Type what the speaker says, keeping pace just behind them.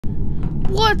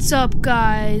What's up,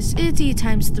 guys? It's E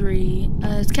times 3.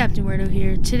 It's Captain Weirdo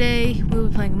here. Today, we'll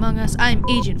be playing Among Us. I'm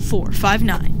Agent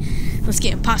 459. Let's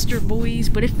get imposter, boys.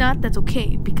 But if not, that's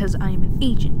okay, because I am an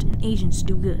agent, and agents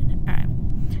do good. Alright.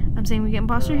 I'm saying we get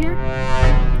imposter here.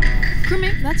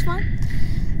 Crewmate, that's fine.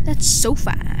 That's so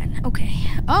fine. Okay.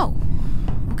 Oh.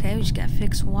 Okay, we just gotta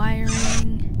fix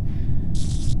wiring.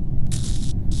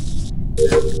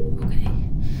 Okay.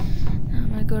 Now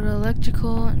I'm gonna go to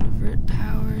electrical and divert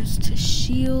powers to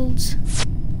shields.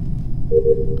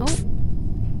 Oh.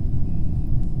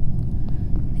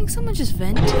 I think someone just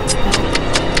vented.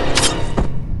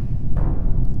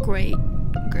 Great.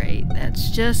 Great. That's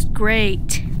just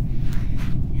great.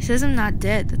 It says I'm not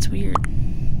dead. That's weird.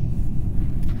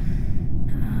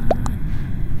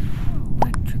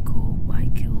 Electrical.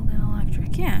 I killed an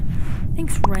electric. Yeah.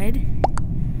 Thanks, Red.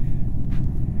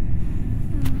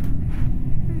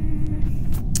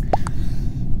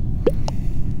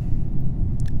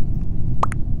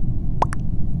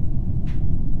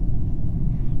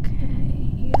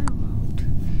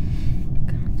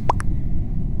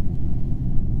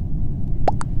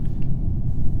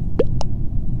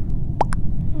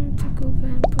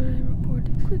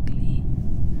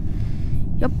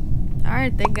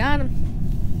 Alright, they got him.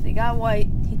 They got White.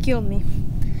 He killed me.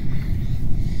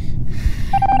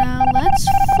 Now let's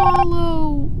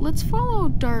follow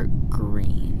Dark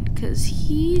Green, because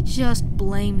he just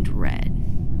blamed Red.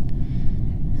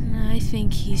 And I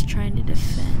think he's trying to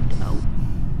defend. Oh.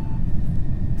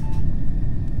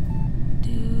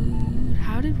 Dude,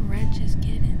 how did Red just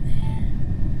get in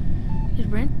there?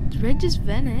 Did Red just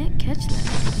vent it? Catch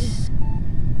that. He did.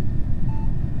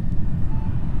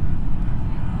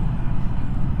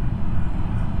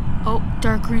 Oh,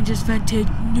 Dark Green just vented.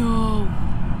 No.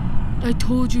 I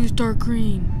told you it's Dark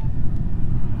Green.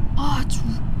 Oh, it's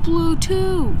blue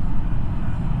too.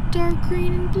 Dark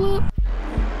Green and blue.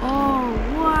 Oh,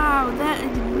 wow. I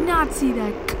did not see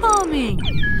that coming.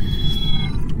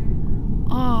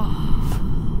 Oh.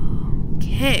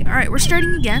 Okay. Alright, we're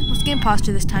starting again. Let's get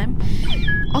imposter this time.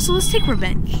 Also, let's take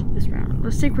revenge this round.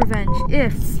 Let's take revenge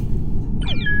if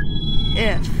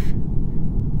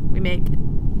we make it.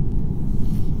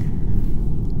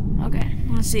 Okay,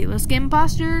 let's see. Let's get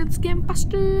imposter. Let's get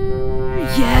imposter.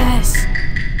 Yes!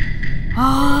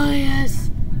 Oh, yes.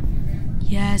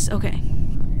 Yes, okay.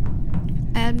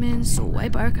 Admin,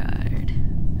 swipe our card.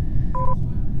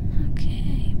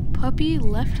 Okay. Puppy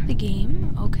left the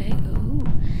game. Okay, ooh.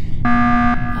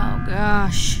 Oh,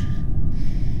 gosh.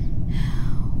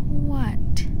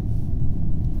 What?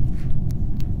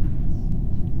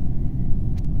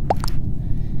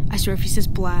 I swear if he says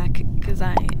black, because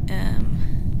I am...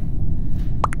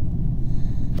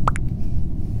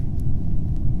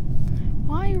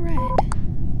 Why red?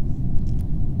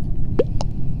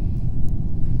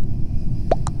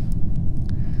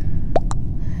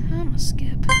 I'm gonna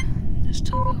skip. Just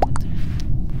to go with it.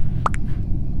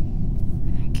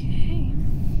 Okay.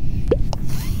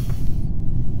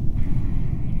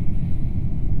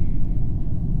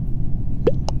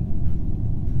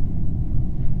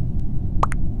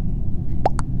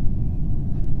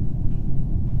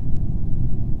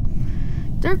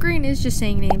 Dark Green is just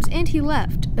saying names, and he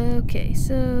left. Okay,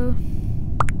 so...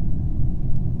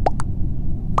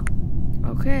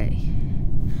 Okay.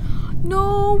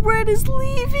 No, Red is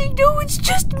leaving! No, it's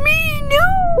just me!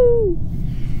 No!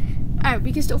 Alright,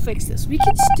 we can still fix this. We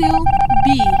can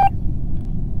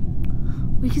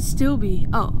still be...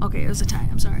 Oh, okay, it was a tie.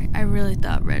 I'm sorry. I really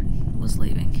thought Red was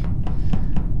leaving.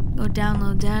 Go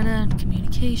download data,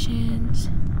 communications.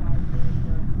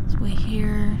 Let's wait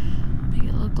here. Make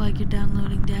it look like you're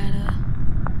downloading data.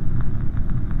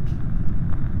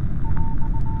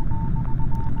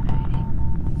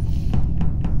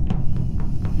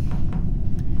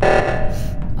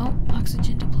 Oh,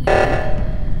 oxygen depleted.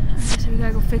 Alright, so we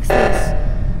gotta go fix this.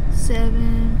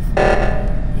 7, 4, 8.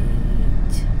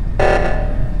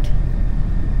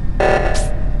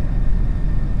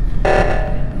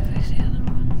 Gotta go fix the other one.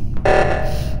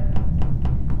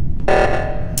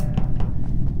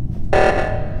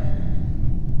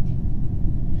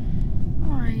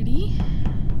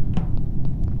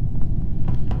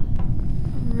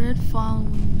 Red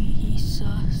following me, he's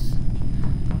sus.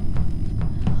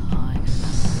 Oh, it's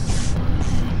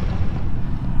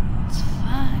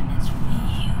fine, it's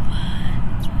really fine.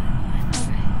 It's really fine.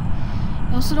 Okay.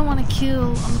 I also don't want to kill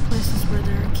on the places where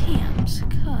there are cams,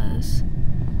 cause...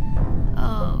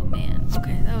 Oh, man.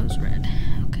 Okay, that was Red.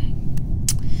 Okay.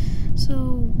 So,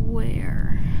 where?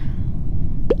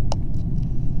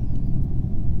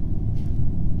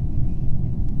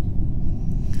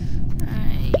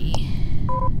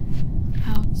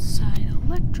 Outside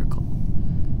electrical.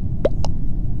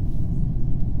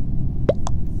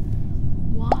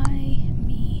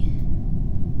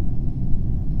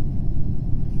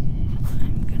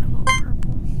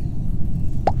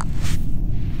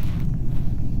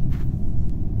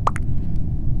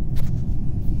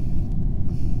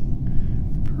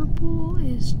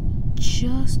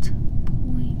 just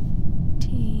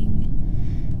pointing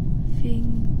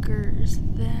fingers.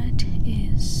 That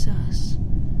is sus.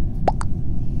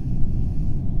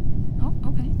 Oh,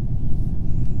 okay.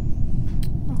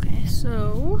 Okay,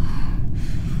 so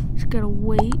just gotta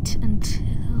wait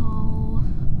until.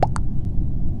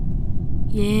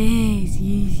 Yes.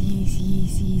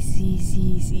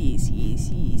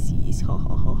 Ha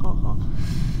ha ha ha ha.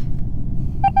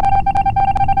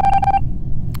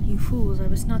 You fools, I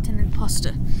was not an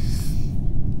imposter.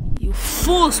 You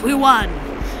fools, we won!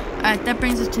 Alright, that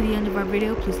brings us to the end of our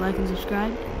video. Please like and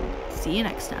subscribe. See you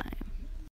next time.